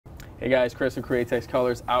Hey guys, Chris with Createx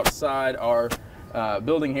Colors outside our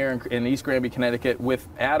building here in East Granby, Connecticut with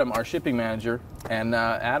Adam, our shipping manager. And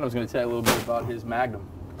Adam's going to tell you a little bit about his Magnum.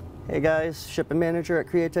 Hey guys, shipping manager at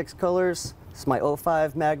Createx Colors. It's my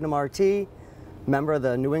 '05 Magnum RT, member of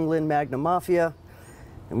the New England Magnum Mafia.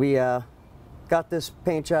 And we got this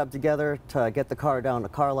paint job together to get the car down to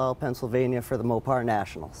Carlisle, Pennsylvania for the Mopar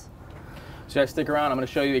Nationals. So guys, stick around. I'm going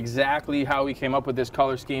to show you exactly how we came up with this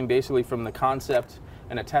color scheme, basically from the concept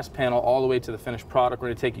and a test panel all the way to the finished product. We're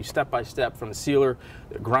going to take you step by step from the sealer,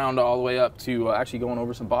 the ground, all the way up to actually going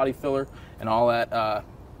over some body filler and all that.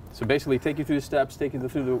 So basically take you through the steps, take you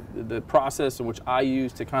through the process in which I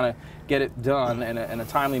use to kind of get it done in a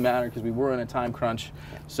timely manner, because we were in a time crunch.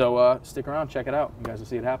 So stick around, check it out. You guys will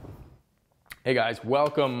see it happen. Hey guys,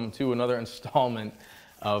 welcome to another installment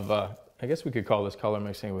of, I guess we could call this color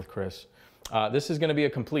mixing with Chris. This is going to be a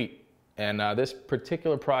complete, and this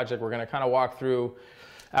particular project we're going to kind of walk through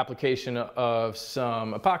application of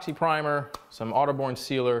some epoxy primer, some Autoborn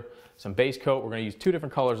sealer, some base coat. We're going to use two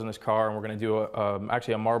different colors in this car, and we're going to do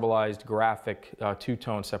actually a marbleized graphic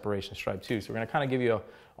two-tone separation stripe too. So we're going to kind of give you an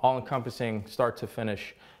all-encompassing start to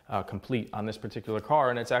finish complete on this particular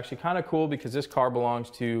car. And it's actually kind of cool because this car belongs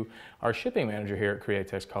to our shipping manager here at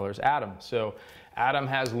Createx Colors, Adam. So Adam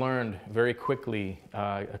has learned very quickly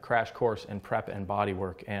a crash course in prep and body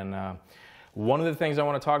work. And one of the things I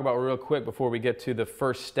want to talk about real quick before we get to the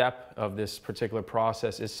first step of this particular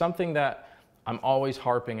process is something that I'm always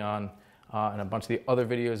harping on in a bunch of the other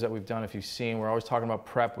videos that we've done. If you've seen, we're always talking about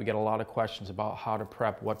prep. We get a lot of questions about how to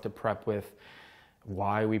prep, what to prep with,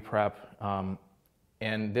 why we prep.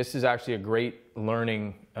 And this is actually a great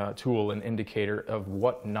learning tool and indicator of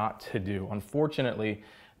what not to do. Unfortunately,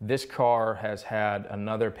 this car has had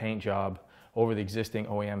another paint job over the existing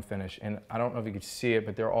OEM finish. And I don't know if you can see it,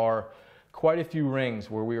 but there are quite a few rings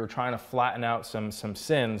where we were trying to flatten out some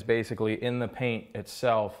sins basically in the paint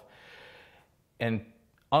itself. And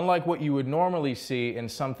unlike what you would normally see in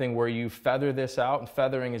something where you feather this out, and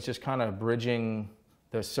feathering is just kind of bridging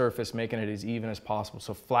the surface, making it as even as possible.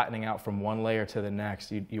 So flattening out from one layer to the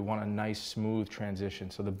next, you want a nice smooth transition.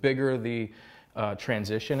 So the bigger the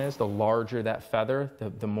transition is, the larger that feather,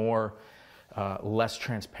 the more less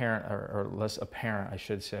transparent or less apparent, I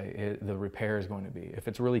should say, the repair is going to be. If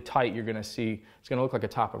it's really tight, you're going to see it's going to look like a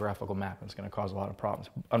topographical map, and it's going to cause a lot of problems.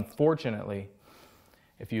 Unfortunately,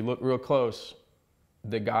 if you look real close,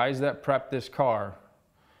 the guys that prepped this car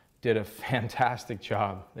did a fantastic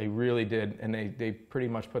job. They really did, and they pretty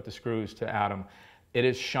much put the screws to Adam. It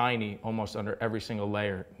is shiny almost under every single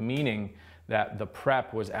layer, meaning that the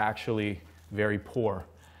prep was actually very poor.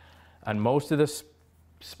 And most of the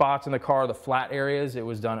spots in the car, the flat areas, it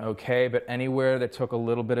was done okay, but anywhere that took a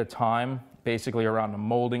little bit of time, basically around the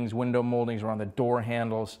moldings, window moldings, around the door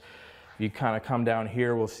handles, if you kind of come down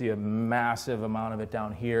here, we'll see a massive amount of it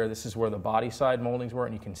down here. This is where the body side moldings were,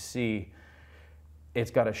 and you can see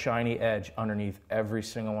it's got a shiny edge underneath every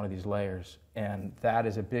single one of these layers, and that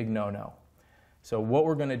is a big no-no. So what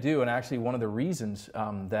we're going to do, and actually one of the reasons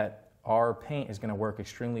that our paint is going to work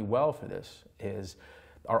extremely well for this, is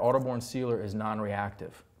our Autoborn sealer is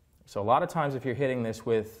non-reactive. So a lot of times if you're hitting this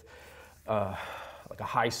with like a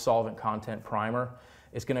high solvent content primer,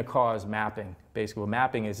 it's going to cause mapping. Basically what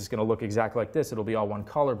mapping is, it's going to look exactly like this. It'll be all one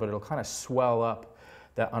color, but it'll kind of swell up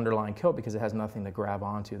that underlying coat because it has nothing to grab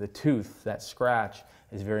onto. The tooth, that scratch,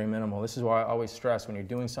 is very minimal. This is why I always stress when you're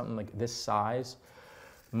doing something like this size,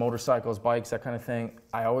 motorcycles, bikes, that kind of thing,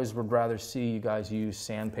 I always would rather see you guys use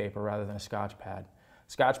sandpaper rather than a Scotch pad.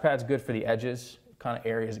 Scotch pad's good for the edges, kind of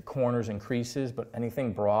areas, corners and creases, but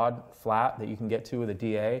anything broad, flat that you can get to with a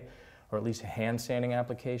DA, or at least a hand sanding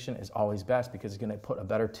application, is always best because it's going to put a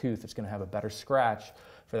better tooth, it's going to have a better scratch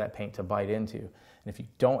for that paint to bite into. And if you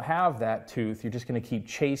don't have that tooth, you're just going to keep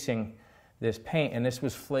chasing this paint, and this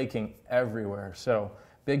was flaking everywhere. So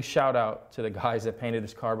big shout out to the guys that painted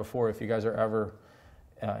this car before. If you guys are ever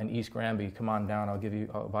in East Granby, come on down,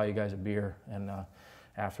 I'll buy you guys a beer, and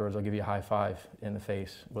afterwards I'll give you a high five in the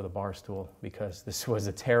face with a bar stool, because this was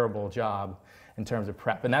a terrible job in terms of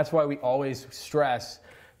prep. And that's why we always stress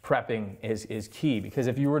prepping is key, because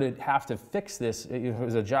if you were to have to fix this, if it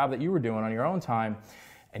was a job that you were doing on your own time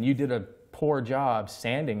and you did a poor job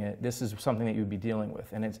sanding it, this is something that you'd be dealing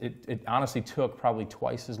with. And it honestly took probably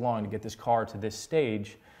twice as long to get this car to this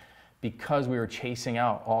stage, because we were chasing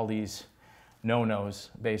out all these no-nos,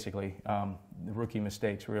 basically, the rookie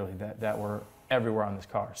mistakes really that were everywhere on this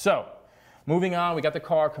car. So moving on, we got the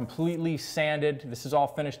car completely sanded. This is all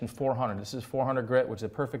finished in 400. This is 400 grit, which is a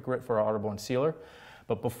perfect grit for our Autoborn sealer.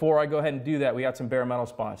 But before I go ahead and do that, we got some bare metal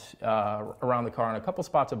spots around the car and a couple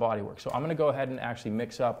spots of bodywork. So I'm going to go ahead and actually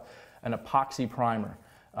mix up an epoxy primer.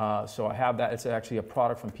 So I have that. It's actually a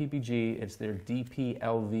product from PPG. It's their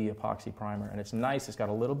DPLV epoxy primer, and it's nice. It's got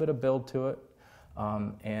a little bit of build to it,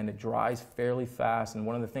 and it dries fairly fast. And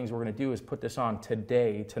one of the things we're going to do is put this on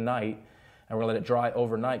tonight, and we're going to let it dry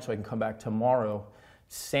overnight so I can come back tomorrow,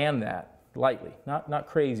 sand that lightly, not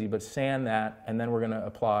crazy, but sand that, and then we're going to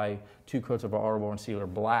apply 2 coats of our Autoborne Sealer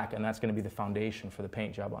Black, and that's going to be the foundation for the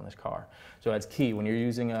paint job on this car. So that's key. When you're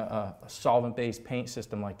using a solvent-based paint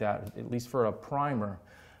system like that, at least for a primer,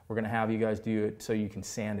 we're going to have you guys do it so you can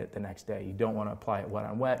sand it the next day. You don't want to apply it wet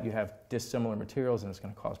on wet. You have dissimilar materials, and it's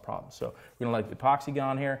going to cause problems. So we're going to let the epoxy go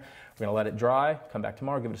on here. We're going to let it dry, come back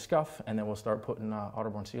tomorrow, give it a scuff, and then we'll start putting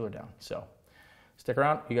Autoborne Sealer down. So stick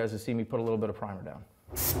around. You guys will see me put a little bit of primer down.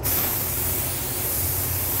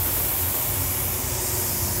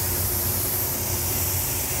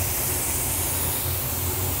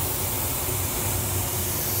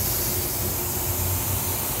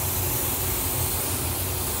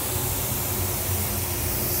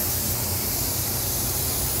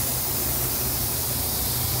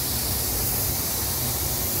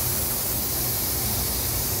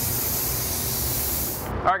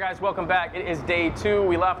 All right, guys, welcome back. It is day 2.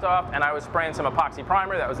 We left off, and I was spraying some epoxy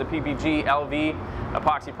primer. That was the PPG LV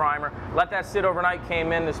epoxy primer. Let that sit overnight.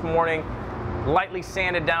 Came in this morning, lightly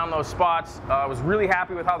sanded down those spots. I was really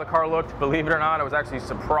happy with how the car looked. Believe it or not, I was actually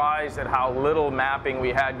surprised at how little mapping we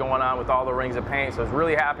had going on with all the rings of paint. So I was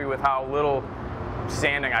really happy with how little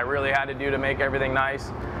sanding I really had to do to make everything nice.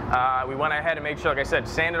 We went ahead and made sure, like I said,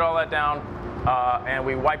 sanded all that down. And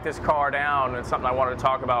we wiped this car down. It's something I wanted to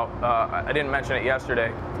talk about. I didn't mention it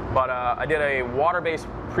yesterday, but I did a water-based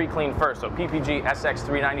pre-clean first. So PPG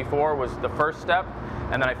SX394 was the first step,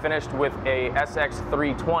 and then I finished with a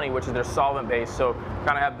SX320, which is their solvent-based. So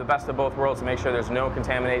kind of have the best of both worlds to make sure there's no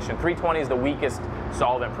contamination. 320 is the weakest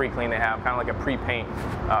solvent pre-clean they have, kind of like a pre-paint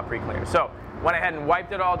pre-cleaner. So went ahead and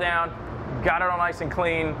wiped it all down, got it all nice and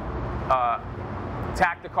clean,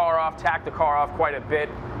 tacked the car off quite a bit.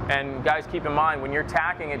 And guys, keep in mind, when you're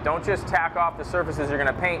tacking it, don't just tack off the surfaces you're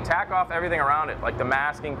going to paint. Tack off everything around it, like the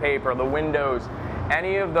masking paper, the windows,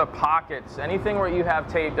 any of the pockets, anything where you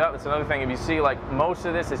have taped up. That's another thing. If you see, like, most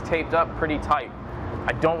of this is taped up pretty tight.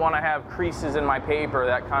 I don't want to have creases in my paper,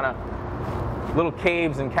 that kind of little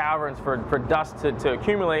caves and caverns for dust to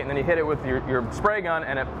accumulate, and then you hit it with your spray gun,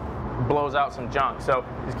 and it blows out some junk. So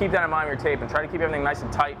just keep that in mind when you're taping. Try to keep everything nice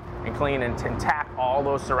and tight and clean, and tack all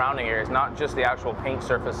those surrounding areas, not just the actual paint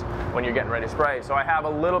surface when you're getting ready to spray. So I have a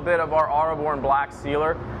little bit of our Autoborne Black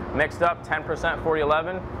Sealer mixed up, 10%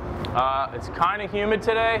 4011. It's kind of humid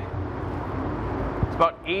today. It's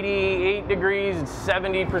about 88 degrees,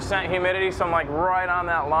 70% humidity, so I'm like right on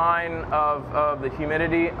that line of the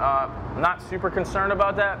humidity. Not super concerned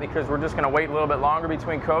about that because we're just going to wait a little bit longer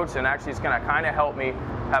between coats, and actually it's going to kind of help me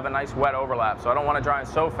have a nice wet overlap. So I don't want to dry in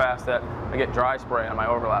so fast that I get dry spray on my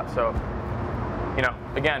overlap. So, you know,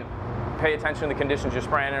 again, pay attention to the conditions you're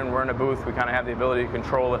spraying in. We're in a booth. We kind of have the ability to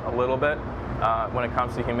control it a little bit. When it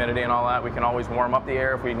comes to humidity and all that, we can always warm up the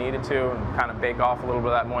air if we needed to and kind of bake off a little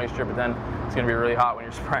bit of that moisture, but then it's going to be really hot when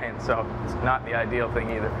you're spraying, so it's not the ideal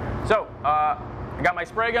thing either. So I got my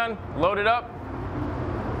spray gun loaded up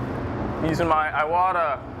using my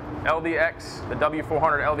Iwata LDX, the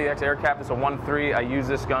W400 LDX air cap. It's a 1.3. I use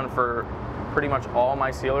this gun for pretty much all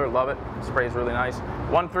my sealer. Love it. It sprays really nice.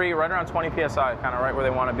 1.3, right around 20 PSI, kind of right where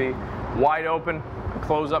they want to be. Wide open.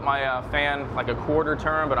 Close up my fan like a quarter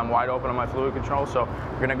turn, but I'm wide open on my fluid control. So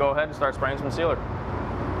we're going to go ahead and start spraying some sealer.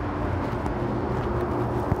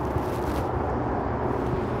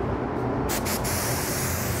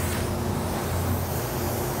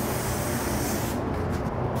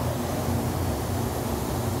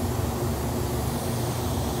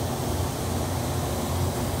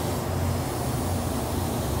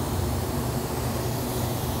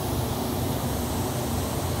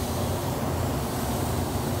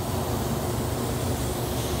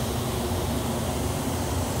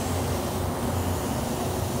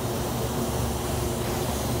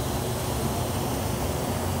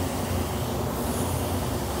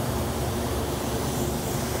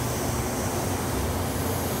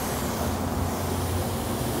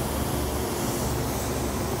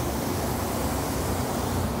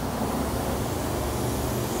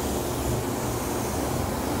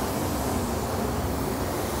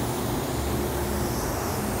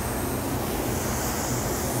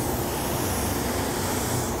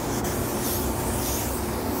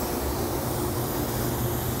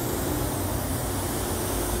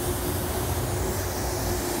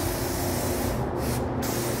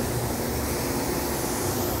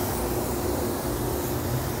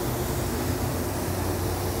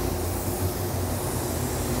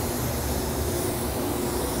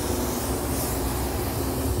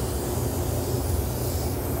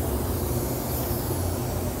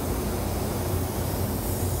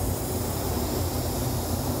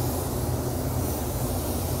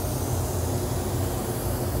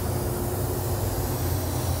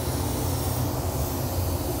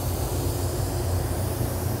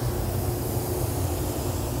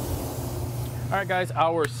 right, guys,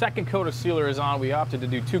 our second coat of sealer is on. We opted to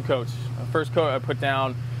do 2 coats. First coat I put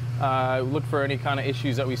down, look for any kind of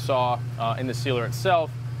issues that we saw in the sealer itself.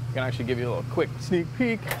 I can actually give you a little quick sneak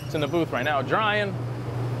peek. It's in the booth right now drying,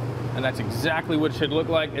 and that's exactly what it should look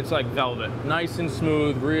like. It's like velvet, nice and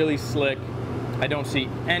smooth, really slick. I don't see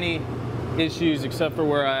any issues except for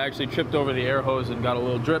where I actually tripped over the air hose and got a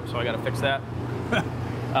little drip, so I got to fix that.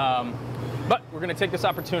 But we're going to take this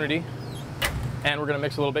opportunity and we're going to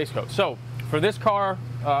mix a little base coat. So for this car,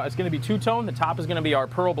 it's going to be 2-tone. The top is going to be our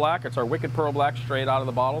pearl black. It's our Wicked Pearl Black straight out of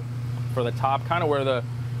the bottle. For the top, kind of where the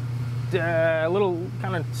little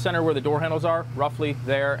kind of center where the door handles are, roughly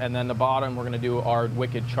there. And then the bottom, we're going to do our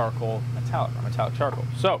Wicked Charcoal Metallic, our metallic charcoal.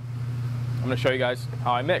 So I'm going to show you guys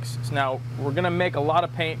how I mix. So now we're going to make a lot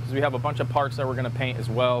of paint because we have a bunch of parts that we're going to paint as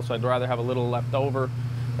well. So I'd rather have a little left over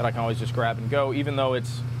that I can always just grab and go, even though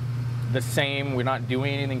it's the same. We're not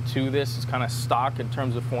doing anything to this. It's kind of stock in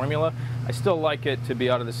terms of formula. I still like it to be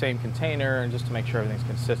out of the same container and just to make sure everything's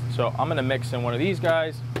consistent. So I'm going to mix in one of these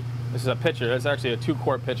guys. This is a pitcher. It's actually a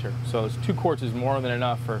 2-quart pitcher. So 2 quarts is more than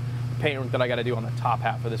enough for the paint work that I got to do on the top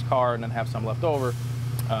half of this car, and then have some left over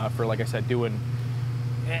for, like I said, doing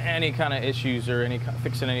any kind of issues or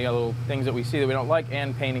fixing any other little things that we see that we don't like,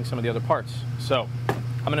 and painting some of the other parts. So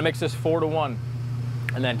I'm going to mix this 4-to-1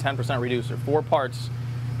 and then 10% reducer. 4 parts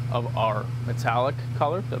of our metallic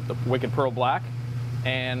color, the Wicked Pearl Black,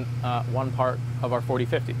 and 1 part of our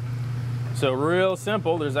 4050. So real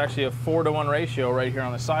simple. There's actually a 4-to-1 ratio right here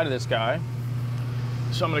on the side of this guy.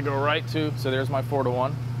 So I'm going to go right to, so there's my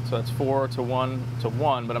 4-to-1. So that's 4 to 1 to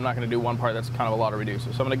 1, but I'm not going to do 1 part. That's kind of a lot of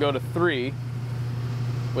reducer. So I'm going to go to 3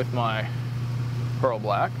 with my Pearl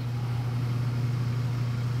Black,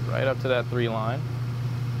 right up to that 3 line.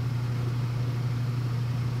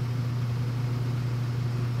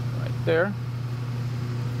 There.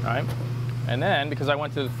 All right, and then because I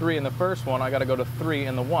went to the 3 in the first one, I got to go to 3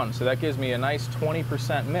 in the 1, so that gives me a nice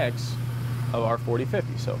 20% mix of our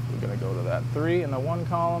 4050. So we're going to go to that 3 in the 1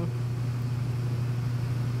 column,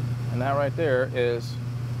 and that right there is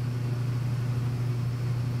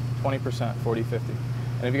 20% 4050.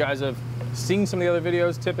 And if you guys have seen some of the other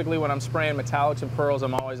videos, typically when I'm spraying metallics and pearls, I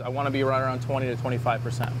want to be right around 20 to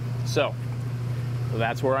 25%. So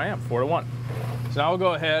that's where I am, 4-to-1. So now we'll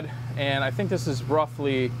go ahead, and I think this is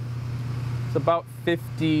roughly, it's about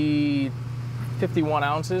 51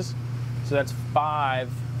 ounces. So that's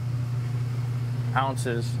 5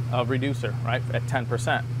 ounces of reducer, right, at 10%.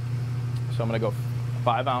 So I'm going to go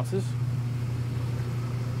 5 ounces.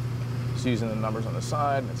 Just using the numbers on the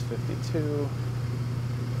side, that's 52.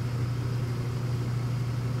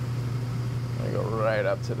 I'm going to go right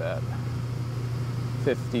up to that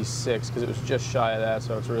 56, because it was just shy of that,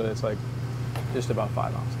 so it's like just about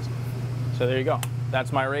 5 ounces. So there you go.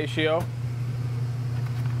 That's my ratio.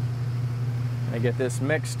 I get this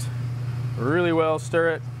mixed really well,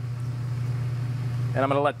 stir it, and I'm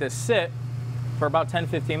going to let this sit for about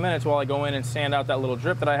 10-15 minutes while I go in and sand out that little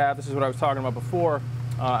drip that I have. This is what I was talking about before.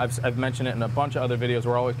 I've mentioned it in a bunch of other videos.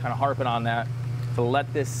 We're always kind of harping on that, to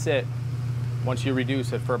let this sit once you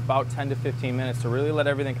reduce it for about 10 to 15 minutes to really let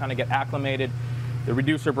everything kind of get acclimated. The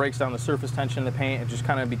reducer breaks down the surface tension of the paint. It just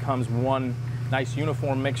kind of becomes one nice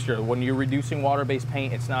uniform mixture. When you're reducing water-based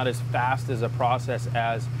paint, it's not as fast as a process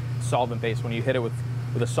as solvent-based. When you hit it with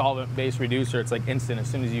a solvent-based reducer, it's like instant. As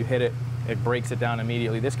soon as you hit it, it breaks it down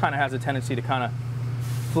immediately. This kind of has a tendency to kind of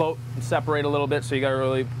float and separate a little bit, so you gotta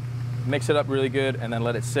really mix it up really good and then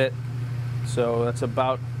let it sit. So that's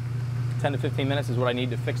about 10 to 15 minutes is what I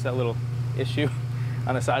need to fix that little issue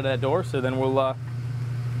on the side of that door. So then we'll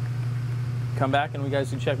come back and you guys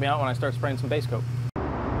can check me out when I start spraying some base coat.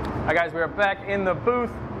 Hi guys, we are back in the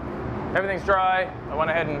booth. Everything's dry. I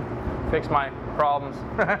went ahead and fixed my problems.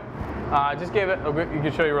 Just gave it, you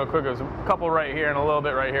can show you real quick, there's a couple right here and a little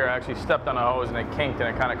bit right here. I actually stepped on a hose and it kinked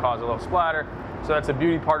and it kind of caused a little splatter. So that's a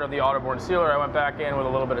beauty part of the Autoborn sealer. I went back in with a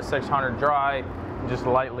little bit of 600 dry and just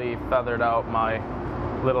lightly feathered out my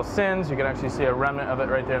little sins. You can actually see a remnant of it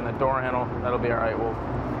right there in the door handle. That'll be all right, we'll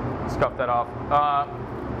scuff that off.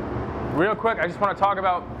 Real quick, I just want to talk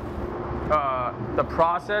about the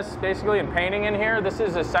process basically in painting in here. This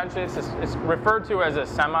is essentially, it's referred to as a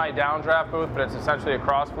semi-downdraft booth, but it's essentially a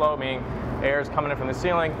cross flow, meaning air is coming in from the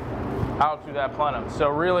ceiling out through that plenum. So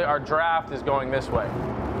really our draft is going this way.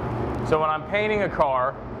 So when I'm painting a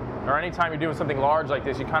car, or anytime you're doing something large like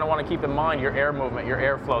this, you kind of want to keep in mind your air movement, your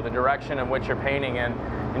airflow, the direction in which you're painting in,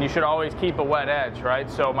 and you should always keep a wet edge, right?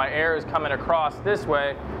 So my air is coming across this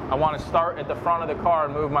way. I want to start at the front of the car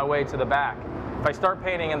and move my way to the back. If I start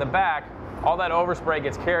painting in the back, all that overspray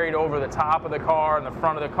gets carried over the top of the car and the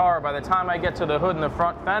front of the car. By the time I get to the hood and the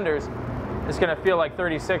front fenders, it's going to feel like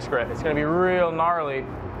 36 grit. It's going to be real gnarly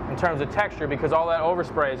in terms of texture because all that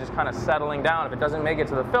overspray is just kind of settling down. If it doesn't make it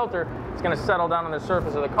to the filter, it's going to settle down on the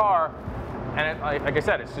surface of the car, and like I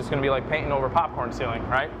said, it's just going to be like painting over popcorn ceiling,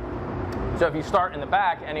 right? So if you start in the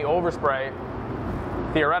back, any overspray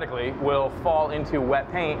theoretically will fall into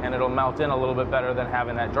wet paint and it'll melt in a little bit better than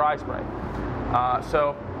having that dry spray.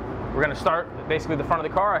 So we're going to start basically the front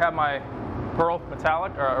of the car. I have my pearl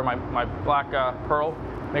metallic, or my black pearl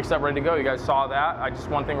mixed up, ready to go. You guys saw that.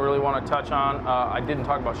 One thing we really want to touch on, I didn't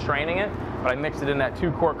talk about straining it, but I mixed it in that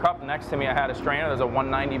 2-quart cup. Next to me I had a strainer. There's a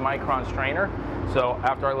 190 micron strainer. So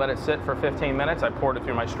after I let it sit for 15 minutes, I poured it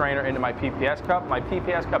through my strainer into my PPS cup. My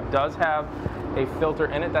PPS cup does have a filter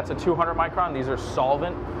in it. That's a 200 micron. These are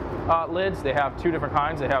solvent lids. They have 2 different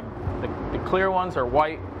kinds. They have the clear ones are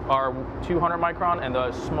white, are 200 micron, and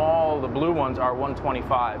the blue ones are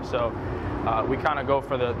 125. So we kind of go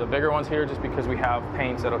for the bigger ones here just because we have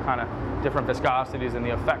paints that'll kind of different viscosities and the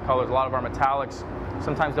effect colors. A lot of our metallics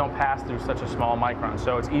sometimes don't pass through such a small micron.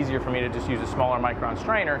 So it's easier for me to just use a smaller micron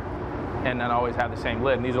strainer and then always have the same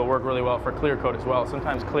lid. And these will work really well for clear coat as well.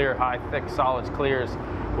 Sometimes clear, high, thick, solids, clears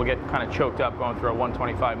will get kind of choked up going through a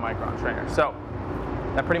 125 micron strainer. So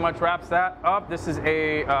that pretty much wraps that up. This is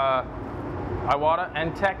a Iwata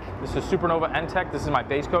N-Tech. This is Supernova N-Tech. This is my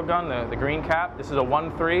base coat gun, the green cap. This is a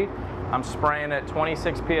 1.3. I'm spraying at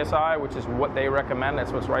 26 PSI, which is what they recommend.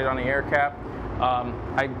 That's what's right on the air cap.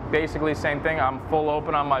 I basically, same thing. I'm full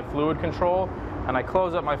open on my fluid control, and I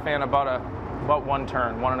close up my fan about 1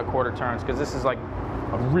 turn, 1.25 turns, because this is like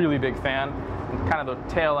a really big fan. And kind of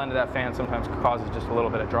the tail end of that fan sometimes causes just a little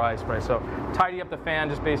bit of dry spray. So tidy up the fan,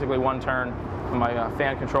 just basically 1 turn. My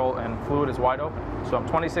fan control and fluid is wide open. So I'm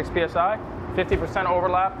 26 PSI, 50%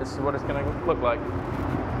 overlap. This is what it's going to look like.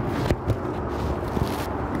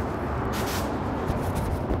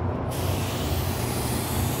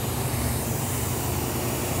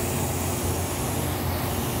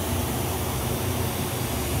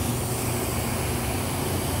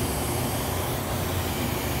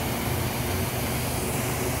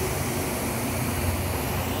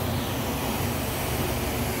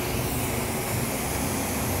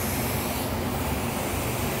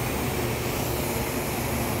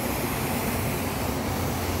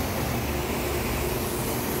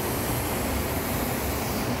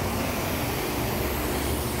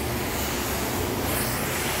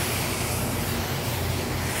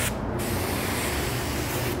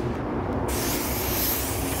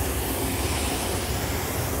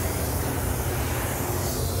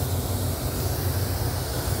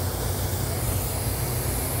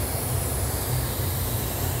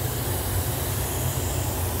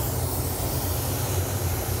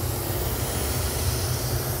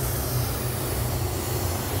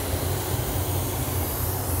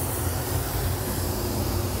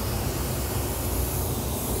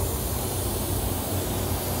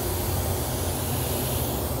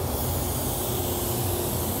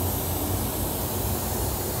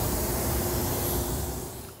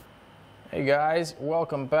 Hey guys,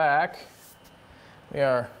 welcome back. We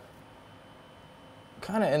are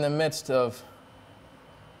kind of in the midst of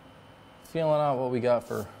feeling out what we got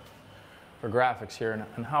for graphics here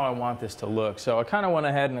and how I want this to look. So I kind of went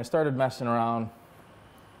ahead and I started messing around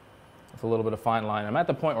with a little bit of fine line. I'm at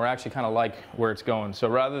the point where I actually kind of like where it's going. So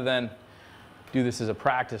rather than do this as a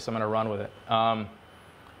practice, I'm going to run with it.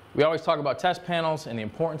 We always talk about test panels and the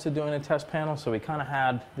importance of doing a test panel, so we kind of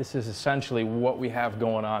had, this is essentially what we have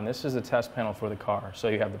going on. This is a test panel for the car. So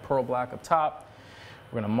you have the pearl black up top.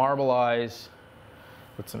 We're going to marbleize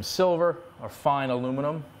with some silver, or fine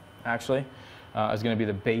aluminum, actually, is going to be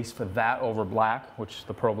the base for that over black, which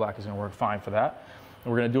the pearl black is going to work fine for that.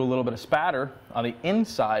 And we're going to do a little bit of spatter on the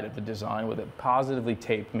inside of the design with it positively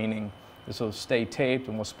taped, meaning this will stay taped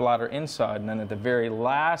and will splatter inside, and then at the very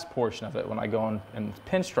last portion of it, when I go and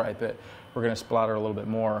pinstripe it, we're going to splatter a little bit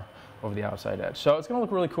more over the outside edge. So it's going to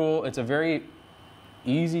look really cool. It's a very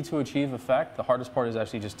easy to achieve effect. The hardest part is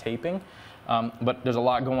actually just taping, but there's a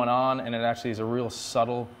lot going on, and it actually is a real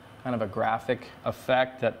subtle kind of a graphic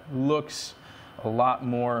effect that looks a lot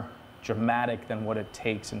more dramatic than what it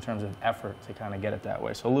takes in terms of effort to kind of get it that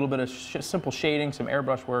way. So a little bit of simple shading, some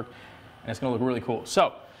airbrush work, and it's going to look really cool.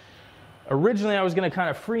 So originally, I was going to kind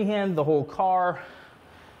of freehand the whole car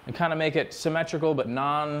and kind of make it symmetrical but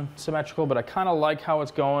non-symmetrical, but I kind of like how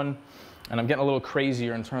it's going, and I'm getting a little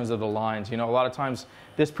crazier in terms of the lines. You know, a lot of times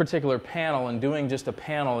this particular panel, and doing just a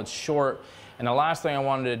panel, it's short, and the last thing I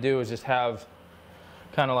wanted to do is just have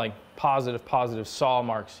kind of like positive saw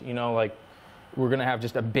marks, you know, like we're going to have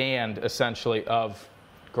just a band essentially of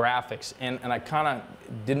graphics, and I kind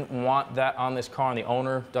of didn't want that on this car, and the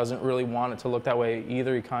owner doesn't really want it to look that way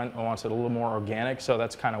either. He kind of wants it a little more organic, so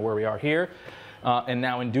that's kind of where we are here. And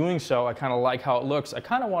now in doing so, I kind of like how it looks. I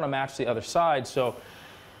kind of want to match the other side, so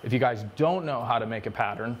if you guys don't know how to make a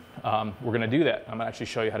pattern, we're going to do that. I'm going to actually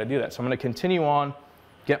show you how to do that. So I'm going to continue on,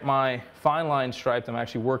 get my fine line striped. I'm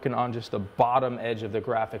actually working on just the bottom edge of the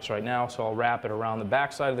graphics right now, so I'll wrap it around the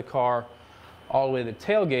back side of the car, all the way to the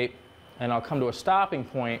tailgate, and I'll come to a stopping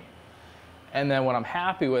point, and then when I'm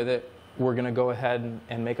happy with it, we're going to go ahead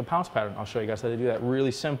and make a pounce pattern. I'll show you guys how to do that.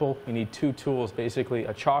 Really simple. You need two tools, basically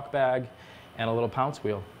a chalk bag and a little pounce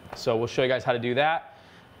wheel. So we'll show you guys how to do that.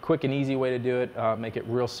 Quick and easy way to do it. Make it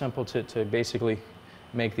real simple to basically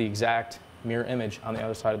make the exact mirror image on the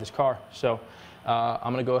other side of this car. So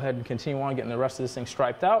I'm going to go ahead and continue on getting the rest of this thing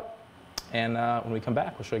striped out, and when we come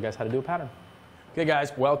back, we'll show you guys how to do a pattern. Okay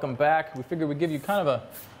guys, welcome back. We figured we'd give you kind of a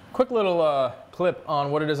quick little clip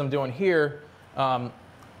on what it is I'm doing here.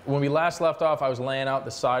 When we last left off, I was laying out the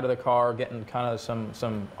side of the car, getting kind of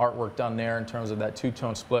some artwork done there in terms of that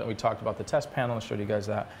two-tone split. We talked about the test panel. I showed you guys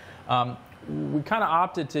that. We kind of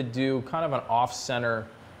opted to do kind of an off-center,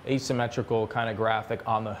 asymmetrical kind of graphic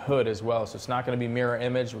on the hood as well. So it's not going to be mirror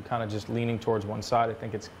image. We're kind of just leaning towards one side. I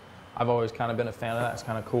think I've always kind of been a fan of that. It's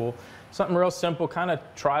kind of cool. Something real simple, kind of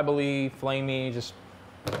tribally, flamey, just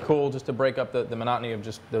cool, just to break up the monotony of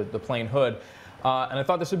just the plain hood. And I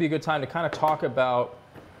thought this would be a good time to kind of talk about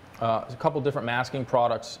a couple different masking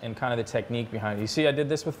products and kind of the technique behind it. You see I did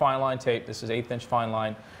this with fine line tape. This is 1/8" fine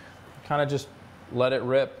line. Kind of just let it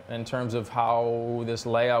rip in terms of how this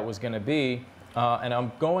layout was going to be. And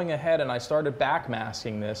I'm going ahead and I started back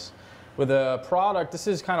masking this with a product. This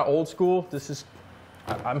is kind of old school.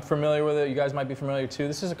 I'm familiar with it. You guys might be familiar too.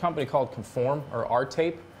 This is a company called Conform, or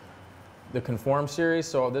R-Tape, the Conform series.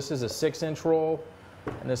 So this is a 6" roll,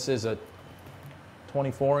 and this is a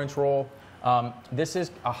 24" roll. This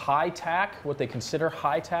is a high tack, what they consider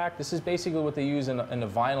high tack. This is basically what they use in the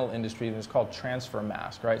vinyl industry, and it's called transfer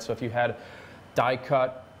mask, right? So if you had die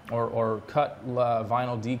cut or cut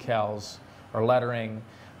vinyl decals or lettering,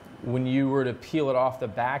 when you were to peel it off the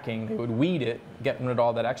backing, they would weed it, getting rid of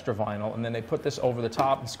all that extra vinyl, and then they put this over the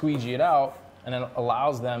top and squeegee it out, and it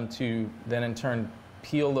allows them to then in turn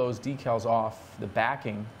peel those decals off the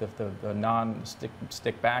backing, the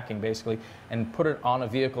non-stick backing basically, and put it on a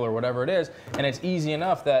vehicle or whatever it is, and it's easy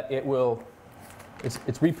enough that it's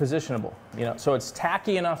repositionable, you know. So it's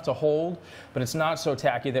tacky enough to hold, but it's not so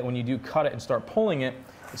tacky that when you do cut it and start pulling it,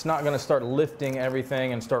 it's not going to start lifting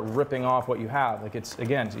everything and start ripping off what you have. Like it's,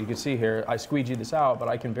 again, so you can see here, I squeegee this out, but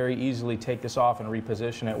I can very easily take this off and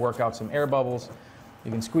reposition it, work out some air bubbles.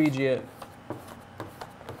 You can squeegee it.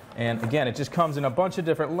 And again, it just comes in a bunch of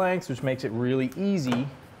different lengths, which makes it really easy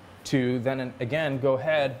to then, again, go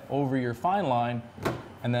ahead over your fine line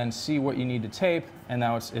and then see what you need to tape. And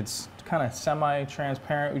now it's kind of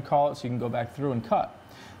semi-transparent, we call it, so you can go back through and cut.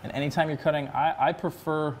 And anytime you're cutting, I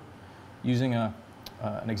prefer using an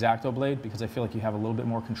X-Acto blade because I feel like you have a little bit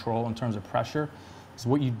more control in terms of pressure. So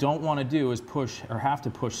what you don't want to do is push or have to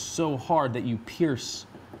push so hard that you pierce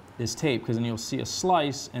this tape, because then you'll see a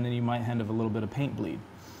slice and then you might end up a little bit of paint bleed.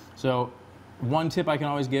 So one tip I can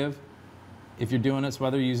always give, if you're doing this,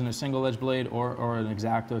 whether you're using a single edge blade or an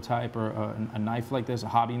X-Acto type or a knife like this, a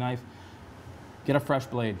hobby knife, get a fresh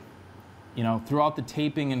blade. You know, throughout the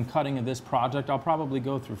taping and cutting of this project, I'll probably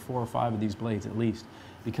go through 4 or 5 of these blades at least,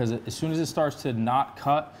 because as soon as it starts to not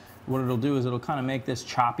cut, what it'll do is it'll kind of make this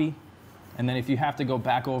choppy. And then if you have to go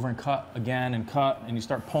back over and cut again and cut, and you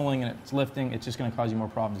start pulling and it's lifting, it's just going to cause you more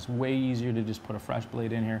problems. It's way easier to just put a fresh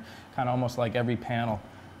blade in here, kind of almost like every panel.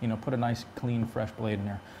 You know, put a nice, clean, fresh blade in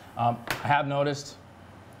there. I have noticed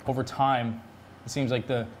over time, it seems like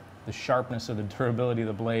the sharpness or the durability of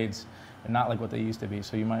the blades are not like what they used to be.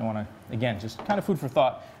 So you might want to, again, just kind of food for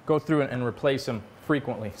thought, go through and replace them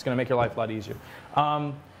frequently. It's going to make your life a lot easier.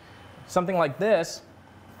 Something like this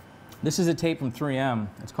is a tape from 3M.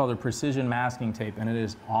 It's called a precision masking tape, and it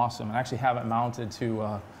is awesome. I actually have it mounted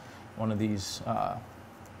to one of these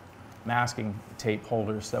masking tape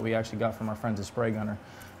holders that we actually got from our friends at Spray Gunner.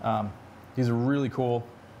 These are really cool.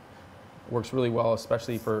 Works really well,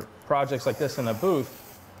 especially for projects like this in a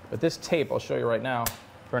booth. But this tape, I'll show you right now,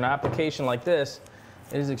 for an application like this,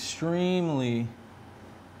 it is extremely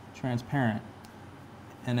transparent.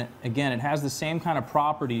 And again, it has the same kind of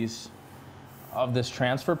properties of this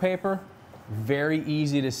transfer paper. Very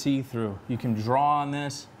easy to see through. You can draw on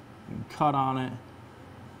this, you can cut on it.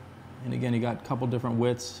 And again, you got a couple different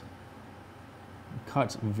widths.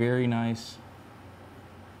 Cuts very nice.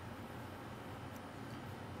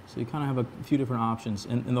 So you kind of have a few different options.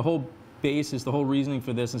 And the whole basis, the whole reasoning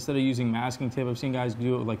for this, instead of using masking tape, I've seen guys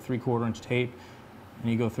do it with like 3/4 inch tape,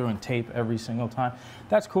 and you go through and tape every single time.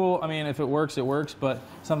 That's cool. I mean, if it works, it works, but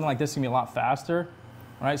something like this can be a lot faster,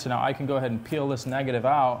 right? So now I can go ahead and peel this negative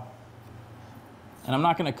out, and I'm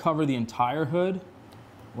not going to cover the entire hood.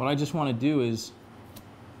 What I just want to do is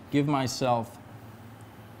give myself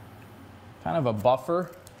kind of a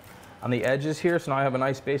buffer on the edges here, so now I have a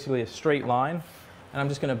nice, basically a straight line, and I'm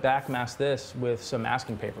just going to back mask this with some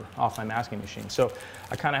masking paper off my masking machine. So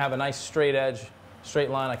I kind of have a nice straight edge, straight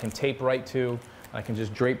line I can tape right to. I can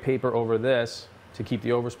just drape paper over this to keep the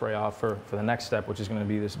overspray off for the next step, which is going to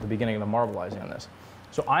be the beginning of the marbleizing on this.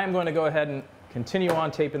 So I am going to go ahead and continue on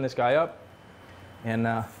taping this guy up, and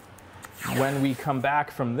when we come back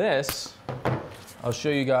from this, I'll show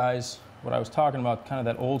you guys what I was talking about, kind of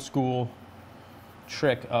that old school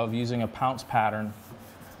trick of using a pounce pattern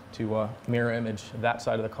to mirror image that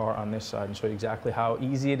side of the car on this side, and show you exactly how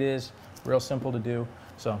easy it is, real simple to do.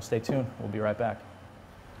 So stay tuned, we'll be right back.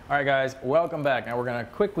 All right guys, welcome back. Now we're gonna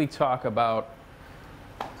quickly talk about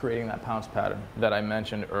creating that pounce pattern that I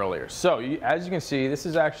mentioned earlier. So as you can see, this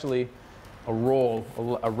is actually a roll,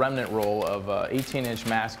 a remnant roll of 18-inch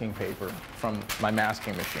masking paper from my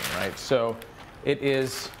masking machine, right? So it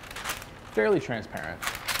is fairly transparent.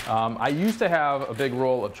 I used to have a big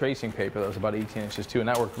roll of tracing paper that was about 18 inches too, and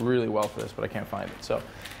that worked really well for this, but I can't find it. So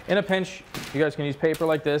in a pinch, you guys can use paper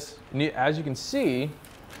like this. As you can see,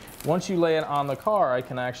 once you lay it on the car, I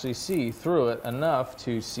can actually see through it enough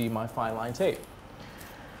to see my fine line tape.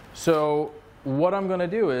 So what I'm gonna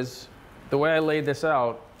do is, the way I laid this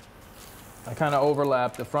out, I kind of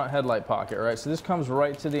overlap the front headlight pocket, right? So this comes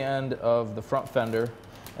right to the end of the front fender,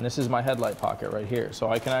 and this is my headlight pocket right here. So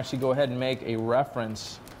I can actually go ahead and make a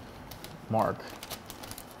reference mark,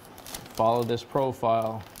 follow this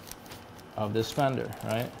profile of this fender,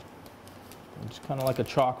 right? It's kind of like a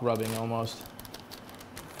chalk rubbing almost.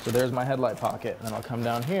 So there's my headlight pocket, and then I'll come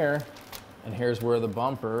down here, and here's where the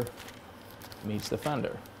bumper meets the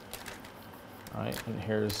fender, right? And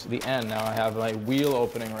here's the end. Now I have my wheel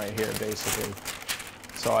opening right here, basically.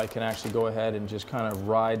 So I can actually go ahead and just kind of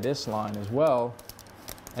ride this line as well.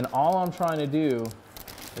 And all I'm trying to do,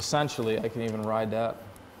 essentially, I can even ride that,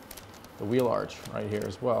 the wheel arch right here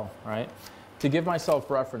as well, right? To give myself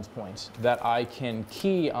reference points that I can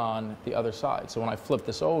key on the other side. So when I flip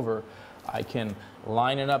this over, I can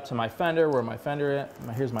line it up to my fender, where my fender,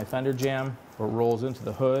 here's my fender jamb, where it rolls into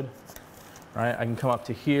the hood, right? I can come up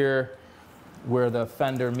to here, where the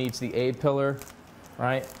fender meets the A-pillar,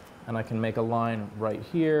 right? And I can make a line right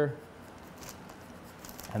here,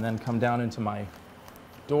 and then come down into my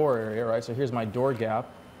door area, right? So here's my door gap,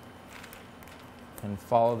 and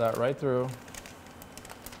follow that right through,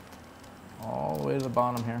 all the way to the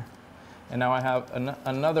bottom here. And now I have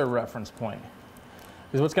another reference point.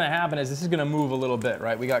 Because what's gonna happen is this is gonna move a little bit,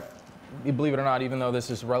 right? We got, believe it or not, even though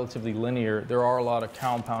this is relatively linear, there are a lot of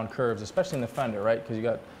compound curves, especially in the fender, right? Because you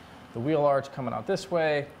got the wheel arch coming out this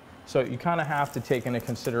way. So you kind of have to take into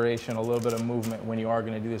consideration a little bit of movement when you are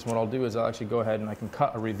going to do this. And what I'll do is I'll actually go ahead and I can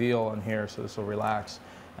cut a reveal in here, so this will relax,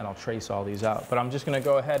 and I'll trace all these out. But I'm just going to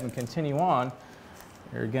go ahead and continue on.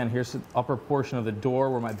 Here again, here's the upper portion of the door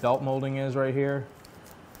where my belt molding is right here.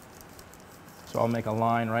 So I'll make a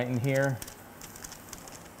line right in here.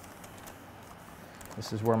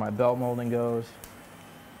 This is where my belt molding goes.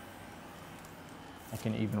 I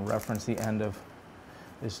can even reference the end of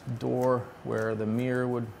this door where the mirror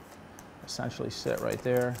would essentially sit right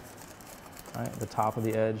there, right at the top of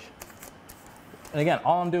the edge. And again,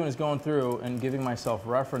 all I'm doing is going through and giving myself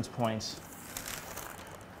reference points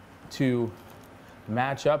to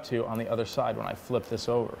match up to on the other side when I flip this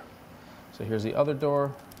over. So here's the other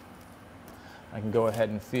door. I can go ahead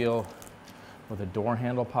and feel where the door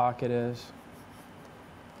handle pocket is.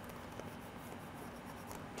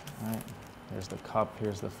 All right, here's the cup,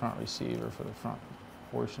 here's the front receiver for the front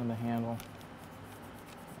portion of the handle.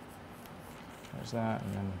 There's that,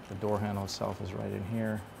 and then the door handle itself is right in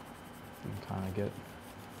here. You can kind of get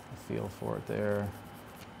a feel for it there.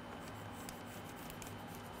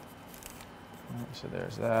 Right, so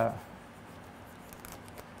there's that.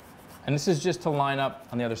 And this is just to line up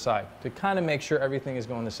on the other side, to kind of make sure everything is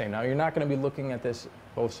going the same. Now, you're not going to be looking at this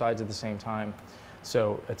both sides at the same time,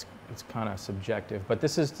 so it's kind of subjective. But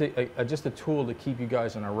this is just a tool to keep you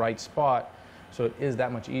guys in the right spot. So it is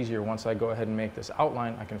that much easier once I go ahead and make this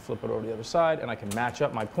outline. I can flip it over to the other side, and I can match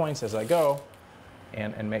up my points as I go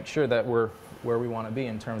and make sure that we're where we want to be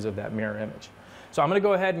in terms of that mirror image. So I'm going to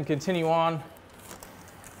go ahead and continue on.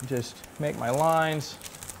 Just make my lines.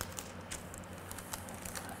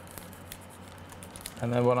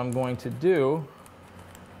 And then what I'm going to do,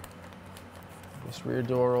 this rear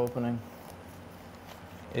door opening.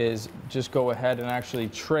 is just go ahead and actually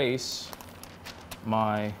trace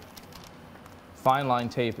my fine line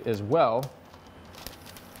tape as well.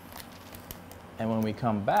 And when we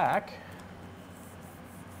come back,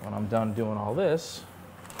 when I'm done doing all this,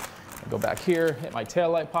 I go back here, hit my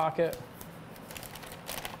taillight pocket.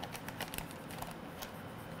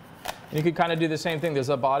 And you can kind of do the same thing. There's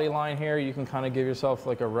a body line here. You can kind of give yourself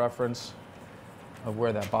like a reference of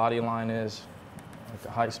where that body line is, like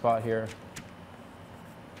a high spot here,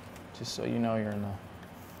 just so you know you're in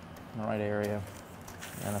the right area.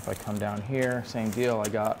 And if I come down here, same deal. I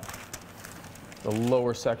got the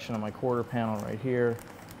lower section of my quarter panel right here.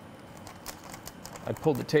 I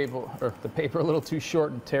pulled the table or the paper a little too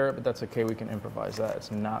short and tear it, but that's okay. We can improvise that.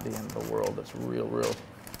 It's not the end of the world. It's real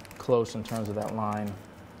close in terms of that line.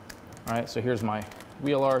 All right, so here's my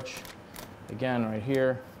wheel arch, again, right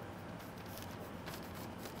here.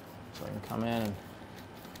 So I can come in and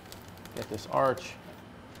get this arch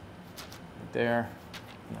right there,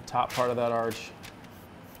 and the top part of that arch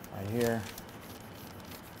right here.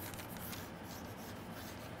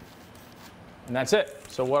 And that's it.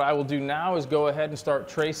 So what I will do now is go ahead and start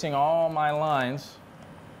tracing all my lines.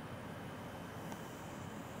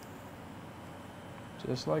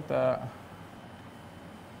 Just like that.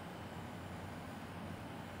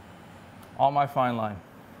 All my fine line.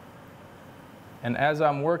 And as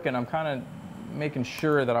I'm working, I'm kind of making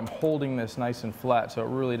sure that I'm holding this nice and flat so it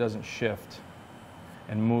really doesn't shift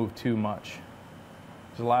and move too much.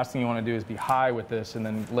 So the last thing you want to do is be high with this and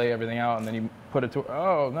then lay everything out and then you put it to,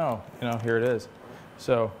 oh no, here it is.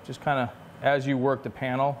 So just kind of as you work the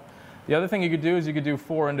panel. The other thing you could do is you could do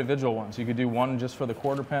 4 individual ones. You could do one just for the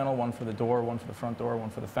quarter panel, one for the door, one for the front door, one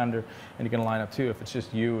for the fender, and you can line up 2 if it's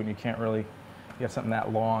just you and you can't really get something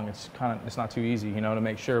that long. It's not too easy, to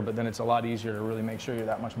make sure, but then it's a lot easier to really make sure you're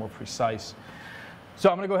that much more precise. So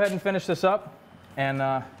I'm going to go ahead and finish this up, and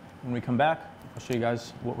when we come back, I'll show you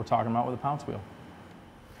guys what we're talking about with a pounce wheel.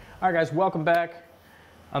 All right, guys, welcome back.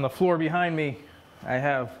 On the floor behind me, I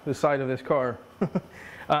have the side of this car.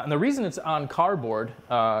 And the reason it's on cardboard,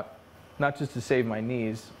 not just to save my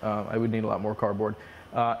knees, I would need a lot more cardboard,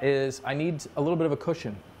 is I need a little bit of a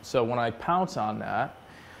cushion. So when I pounce on that,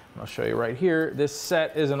 I'll show you right here, this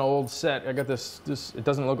set is an old set. I got this, it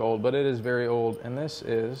doesn't look old, but it is very old, and this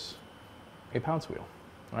is a pounce wheel.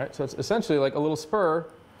 All right, so it's essentially like a little spur.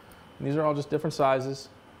 And these are all just different sizes,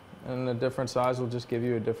 and the different size will just give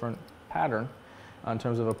you a different pattern in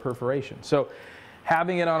terms of a perforation. So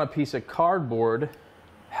having it on a piece of cardboard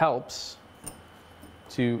helps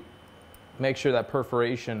to make sure that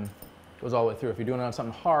perforation goes all the way through. If you're doing it on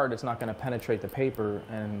something hard, it's not going to penetrate the paper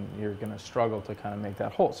and you're going to struggle to kind of make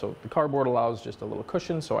that hole. So the cardboard allows just a little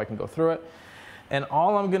cushion so I can go through it. And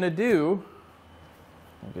all I'm going to do,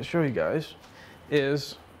 I'm going to show you guys,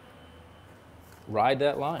 is ride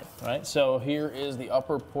that line, right? So here is the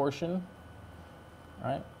upper portion,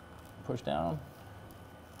 right? Push down.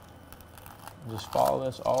 Just follow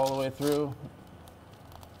this all the way through.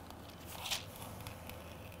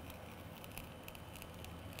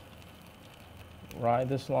 Ride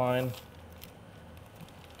this line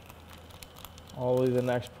all the way to the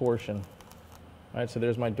next portion. All right, so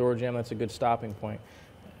there's my door jamb. That's a good stopping point.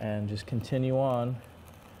 And just continue on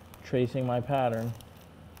tracing my pattern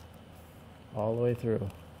all the way through.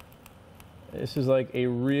 This is like a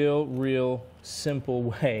real simple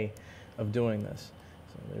way of doing this.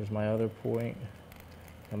 So there's my other point.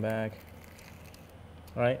 Come back.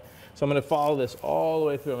 All right, so I'm going to follow this all the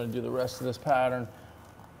way through. I'm going to do the rest of this pattern.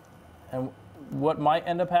 And what might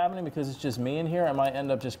end up happening, because it's just me in here, I might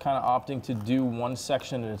end up just kind of opting to do one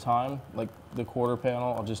section at a time, like the quarter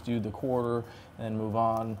panel. I'll just do the quarter and then move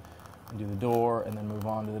on and do the door and then move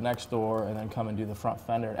on to the next door and then come and do the front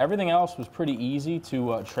fender. Everything else was pretty easy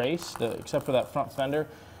to trace, except for that front fender,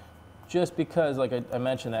 just because, like I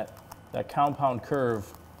mentioned, that compound curve.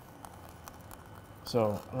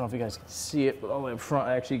 So I don't know if you guys can see it, but all the way up front,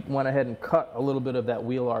 I actually went ahead and cut a little bit of that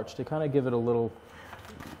wheel arch to kind of give it a little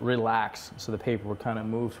relax so the paper would kind of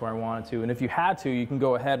move where I wanted to. And if you had to, you can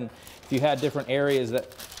go ahead and if you had different areas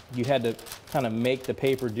that you had to kind of make the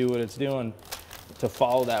paper do what it's doing to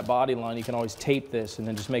follow that body line, you can always tape this and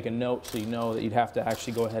then just make a note so you know that you'd have to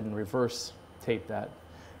actually go ahead and reverse tape that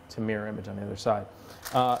to mirror image on the other side.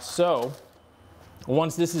 So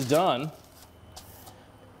once this is done,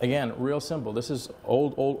 again, real simple. This is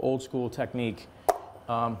old school technique.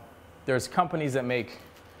 There's companies that make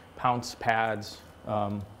pounce pads.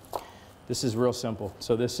 This is real simple.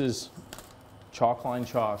 So this is chalk line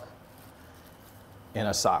chalk in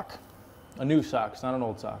a sock, a new sock. It's not an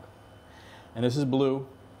old sock. And this is blue.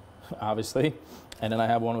 obviously, and then I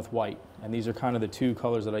have one with white. And these are kind of the two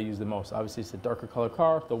colors that I use the most. Obviously, it's a darker color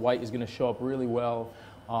car. The white is going to show up really well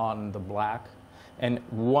on the black. And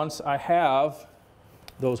once I have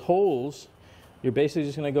those holes, you're basically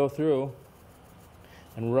just going to go through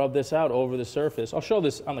and rub this out over the surface. I'll show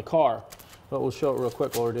this on the car, but we'll show it real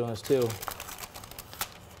quick while we're doing this too.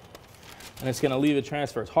 And it's going to leave a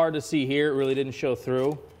transfer. It's hard to see here. It really didn't show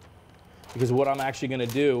through, because what I'm actually going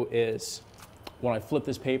to do is when I flip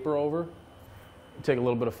this paper over, take a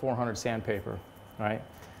little bit of 400 sandpaper, right?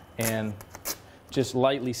 And just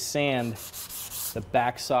lightly sand the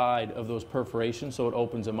back side of those perforations so it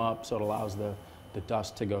opens them up, so it allows the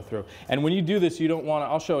dust to go through. And when you do this, you don't want to,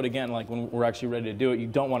 I'll show it again, like when we're actually ready to do it, you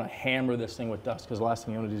don't want to hammer this thing with dust, because the last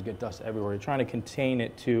thing you want to do is get dust everywhere. You're trying to contain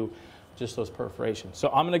it to just those perforations. So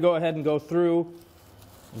I'm going to go ahead and go through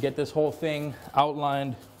and get this whole thing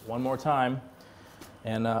outlined one more time.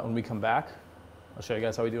 And when we come back, I'll show you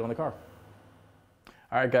guys how we do it on the car.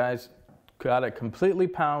 All right, guys, got it completely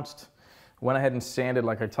pounced. Went ahead and sanded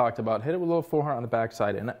like I talked about. Hit it with a little 400 on the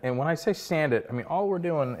backside. And when I say sand it, I mean all we're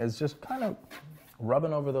doing is just kind of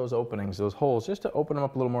rubbing over those openings, those holes, just to open them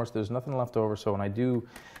up a little more so there's nothing left over. So when I do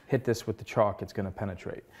hit this with the chalk, it's going to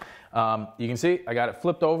penetrate. You can see I got it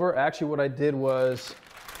flipped over. Actually, what I did was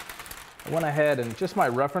I went ahead and just my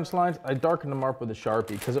reference lines, I darkened them up with a Sharpie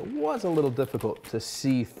because it was a little difficult to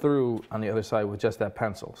see through on the other side with just that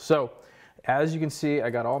pencil. So as you can see,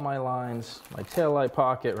 I got all my lines, my taillight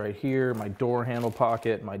pocket right here, my door handle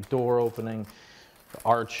pocket, my door opening, the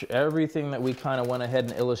arch, everything that we kind of went ahead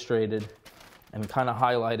and illustrated and kind of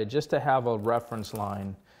highlighted just to have a reference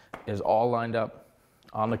line is all lined up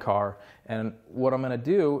on the car. And what I'm going to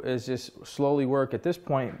do is just slowly work at this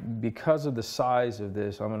point, because of the size of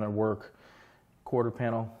this, I'm going to work quarter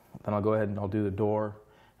panel, then I'll go ahead and I'll do the door,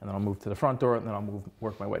 and then I'll move to the front door, and then I'll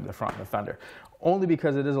work my way to the front of the fender. Only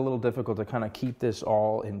because it is a little difficult to kind of keep this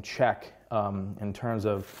all in check in terms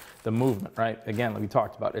of the movement, right? Again, like we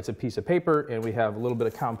talked about, it's a piece of paper and we have a little bit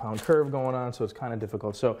of compound curve going on, so it's kind of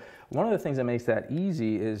difficult. So one of the things that makes that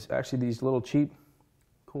easy is actually these little cheap,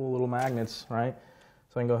 cool little magnets, right?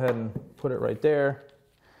 So I can go ahead and put it right there,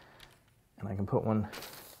 and I can put one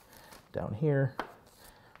down here.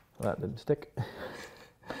 Well, that didn't stick.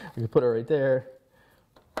 I can put it right there,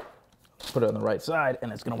 put it on the right side,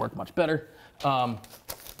 and it's going to work much better.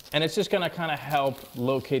 And it's just going to kind of help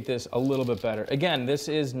locate this a little bit better. Again, this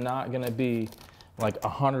is not going to be like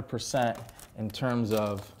 100% in terms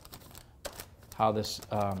of how this,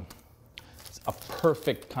 it's a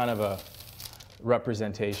perfect kind of a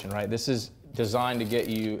representation, right? This is designed to get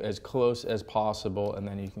you as close as possible, and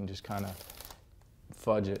then you can just kind of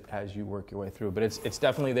fudge it as you work your way through. But it's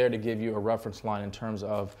definitely there to give you a reference line in terms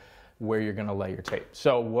of where you're going to lay your tape.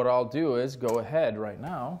 So what I'll do is go ahead right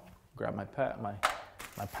now, grab my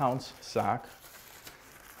pounce sock,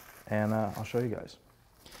 and I'll show you guys.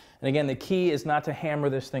 And again, the key is not to hammer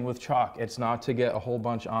this thing with chalk. It's not to get a whole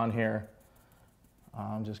bunch on here.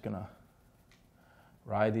 I'm just going to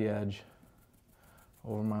ride the edge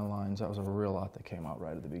over my lines. That was a real lot that came out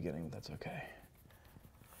right at the beginning, but that's okay.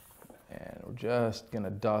 And we're just going to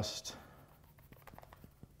dust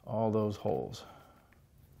all those holes.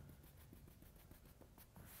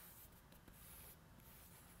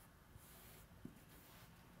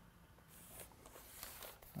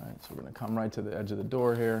 All right, so we're going to come right to the edge of the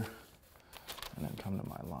door here, and then come to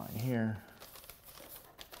my line here.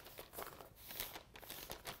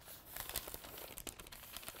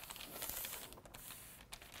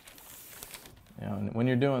 You know, and when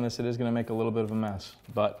you're doing this, it is going to make a little bit of a mess.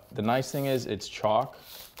 But the nice thing is it's chalk,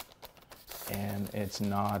 and it's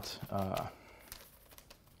not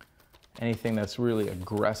anything that's really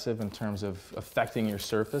aggressive in terms of affecting your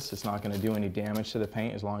surface. It's not going to do any damage to the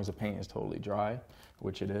paint as long as the paint is totally dry,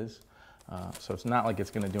 which it is. So it's not like it's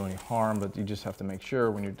going to do any harm, but you just have to make sure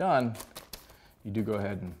when you're done, you do go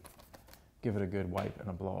ahead and give it a good wipe and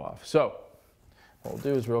a blow off. So what we'll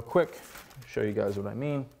do is real quick, show you guys what I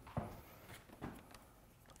mean.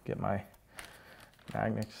 Get my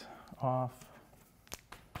magnets off,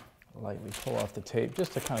 lightly pull off the tape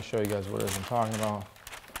just to kind of show you guys what it is I'm talking about.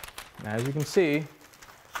 And as you can see,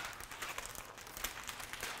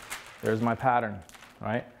 there's my pattern,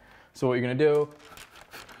 right? So what you're going to do,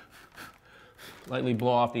 lightly blow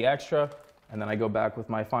off the extra, and then I go back with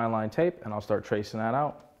my fine line tape and I'll start tracing that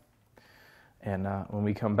out. And when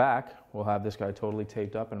we come back, we'll have this guy totally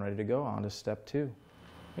taped up and ready to go on to step 2.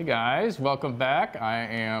 Hey guys, welcome back. I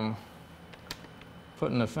am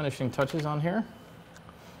putting the finishing touches on here.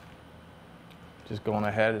 Just going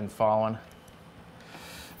ahead and following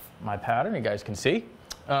my pattern, you guys can see.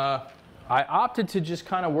 I opted to just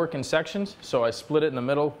kind of work in sections, so I split it in the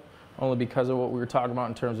middle only because of what we were talking about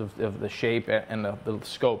in terms of the shape and the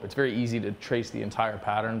scope. It's very easy to trace the entire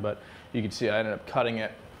pattern, but you can see I ended up cutting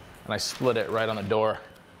it and I split it right on the door.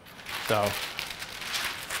 So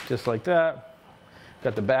just like that,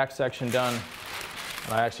 got the back section done.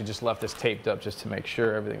 And I actually just left this taped up just to make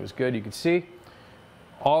sure everything was good. You can see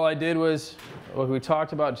all I did was what we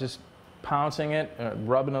talked about, just pouncing it,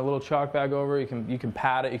 rubbing a little chalk bag over it. You can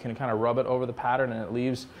pat it, you can kind of rub it over the pattern and it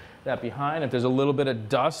leaves that behind. If there's a little bit of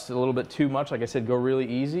dust, a little bit too much, like I said, go really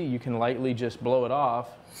easy. You can lightly just blow it off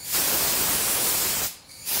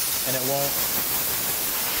and it won't,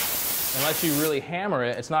 unless you really hammer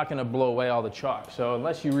it, it's not going to blow away all the chalk. So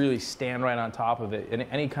unless you really stand right on top of it, and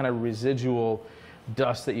any kind of residual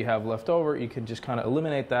dust that you have left over, you can just kind of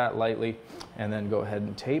eliminate that lightly and then go ahead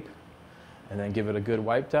and tape and then give it a good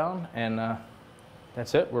wipe down, and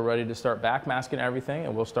that's it. We're ready to start backmasking everything,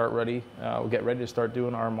 and we'll get ready to start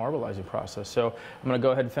doing our marbleizing process. So I'm going to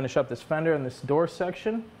go ahead and finish up this fender and this door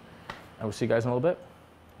section, and we'll see you guys in a little bit.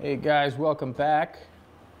 Hey guys, welcome back.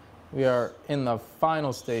 We are in the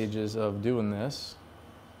final stages of doing this,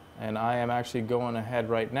 and I am actually going ahead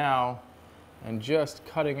right now and just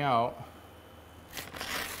cutting out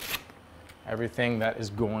everything that is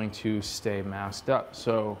going to stay masked up.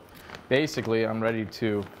 So basically I'm ready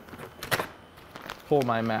to pull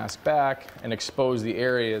my mask back and expose the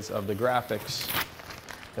areas of the graphics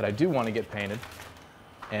that I do want to get painted.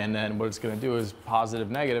 And then what it's going to do is positive,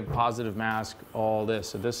 positive mask all this.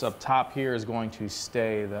 So this up top here is going to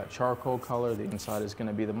stay that charcoal color. The inside is going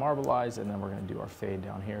to be the marbleized, and then we're going to do our fade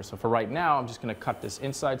down here. So for right now, I'm just going to cut this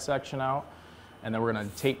inside section out, and then we're going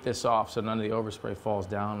to tape this off so none of the overspray falls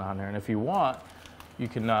down on there. And if you want, you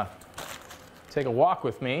can take a walk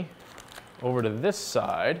with me over to this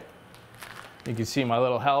side. You can see my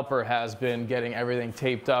little helper has been getting everything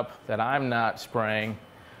taped up that I'm not spraying.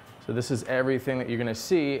 So this is everything that you're going to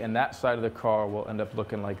see, and that side of the car will end up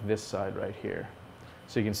looking like this side right here.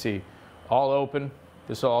 So you can see all open.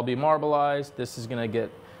 This will all be marbleized. This is going to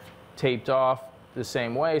get taped off the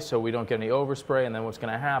same way so we don't get any overspray, and then what's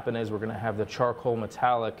going to happen is we're going to have the charcoal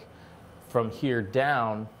metallic from here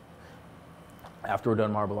down after we're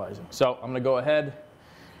done marbleizing. So I'm going to go ahead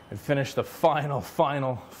and finish the final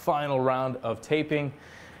round of taping,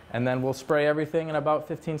 and then we'll spray everything in about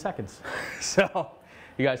 15 seconds. So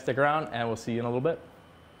you guys stick around and we'll see you in a little bit.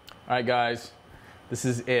 All right guys, this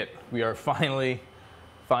is it. We are finally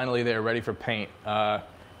there, ready for paint.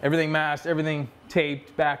 Everything masked, everything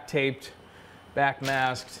taped, back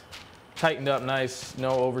masked, tightened up nice,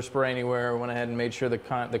 no overspray anywhere. Went ahead and made sure the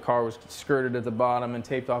car was skirted at the bottom and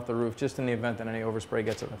taped off the roof just in the event that any overspray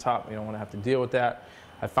gets on the top. You don't want to have to deal with that.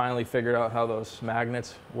 I finally figured out how those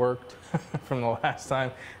magnets worked from the last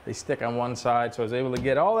time. They stick on one side, so I was able to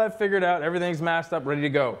get all that figured out. Everything's masked up, ready to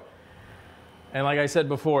go. And like I said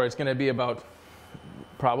before, it's going to be about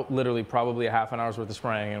literally probably a half an hour's worth of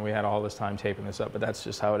spraying, and we had all this time taping this up, but that's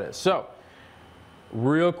just how it is. So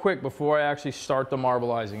real quick before I actually start the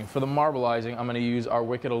marbleizing, and for the marbleizing I'm going to use our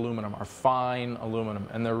Wicked aluminum, our fine aluminum.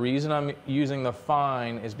 And the reason I'm using the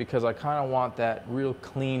fine is because I kind of want that real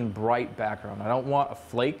clean, bright background. I don't want a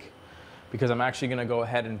flake, because I'm actually going to go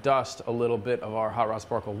ahead and dust a little bit of our Hot Rod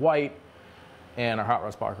Sparkle white and our Hot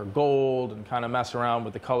Rod Sparkle gold and kind of mess around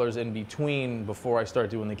with the colors in between before I start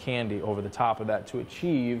doing the candy over the top of that to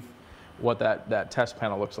achieve what that test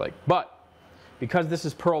panel looks like. But because this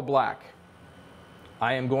is pearl black,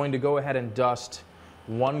 I am going to go ahead and dust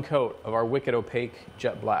one coat of our Wicked Opaque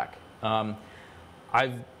Jet Black.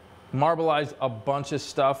 I've marbleized a bunch of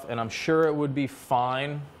stuff, and I'm sure it would be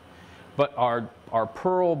fine, but our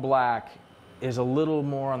pearl black is a little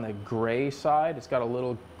more on the gray side. It's got a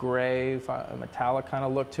little gray, metallic kind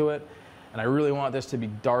of look to it, and I really want this to be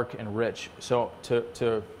dark and rich. So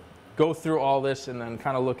to go through all this and then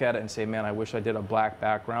kind of look at it and say, man, I wish I did a black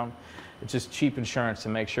background. It's just cheap insurance to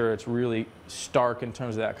make sure it's really stark in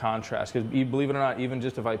terms of that contrast. Because believe it or not, even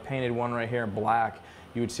just if I painted one right here in black,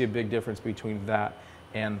 you would see a big difference between that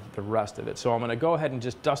and the rest of it. So I'm going to go ahead and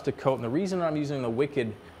just dust a coat. And the reason I'm using the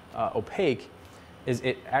Wicked Opaque is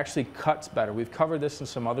it actually cuts better. We've covered this in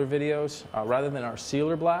some other videos. Rather than our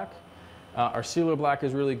Sealer Black, our Sealer Black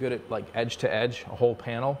is really good at like edge to edge, a whole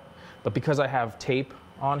panel. But because I have tape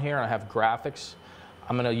on here and I have graphics,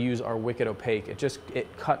 I'm going to use our Wicked Opaque.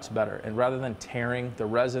 It cuts better, and rather than tearing, the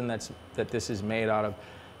resin that this is made out of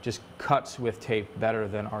just cuts with tape better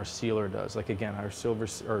than our sealer does. Like again, our silver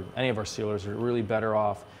or any of our sealers are really better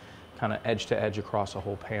off kind of edge to edge across a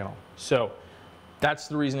whole panel. So that's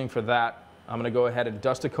the reasoning for that. I'm going to go ahead and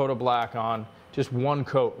dust a coat of black on. Just one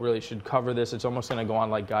coat really should cover this. It's almost going to go on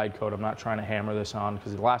like guide coat. I'm not trying to hammer this on,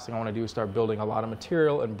 because the last thing I want to do is start building a lot of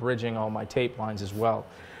material and bridging all my tape lines as well.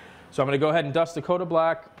 So I'm going to go ahead and dust the coat of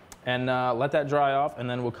black and let that dry off, and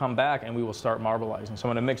then we'll come back and we will start marbleizing. So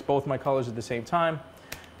I'm going to mix both my colors at the same time,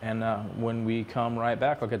 and when we come right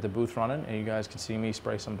back, I'll get the booth running and you guys can see me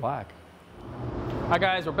spray some black. Hi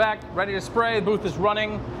guys, we're back, ready to spray. The booth is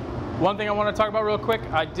running. One thing I want to talk about real quick,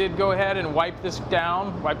 I did go ahead and wipe this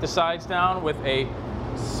down, wipe the sides down with a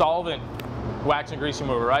solvent wax and grease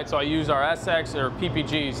remover, right? So I use our SX or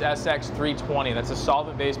PPG's SX320. That's a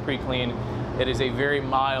solvent-based pre-clean. It is a very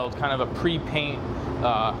mild, kind of a pre-paint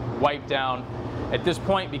wipe down. At this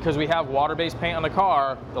point, because we have water-based paint on the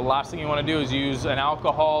car, the last thing you want to do is use an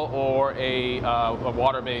alcohol or a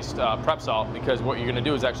water-based prep salt, because what you're going to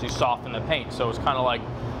do is actually soften the paint. So it's kind of like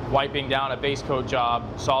wiping down a base coat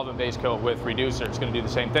job, solvent-based coat with reducer. It's going to do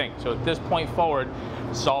the same thing. So at this point forward,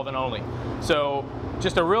 solvent only. So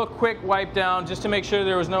just a real quick wipe down just to make sure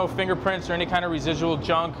there was no fingerprints or any kind of residual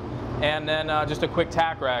junk, and then just a quick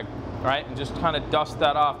tack rag, right? And just kind of dust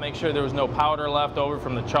that off, make sure there was no powder left over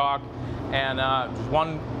from the chalk. And just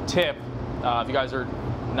one tip, if you guys are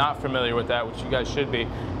not familiar with that, which you guys should be,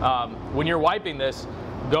 when you're wiping this,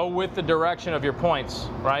 go with the direction of your points,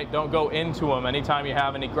 right? Don't go into them anytime you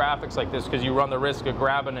have any graphics like this, because you run the risk of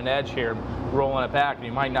grabbing an edge here, rolling it back, and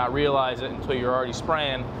you might not realize it until you're already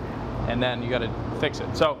spraying, and then you got to fix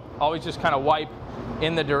it. So always just kind of wipe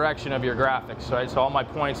in the direction of your graphics, right? So all my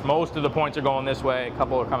points, most of the points are going this way, a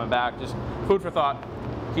couple are coming back. Just food for thought,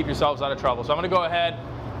 keep yourselves out of trouble. So I'm going to go ahead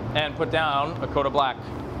and put down a coat of black.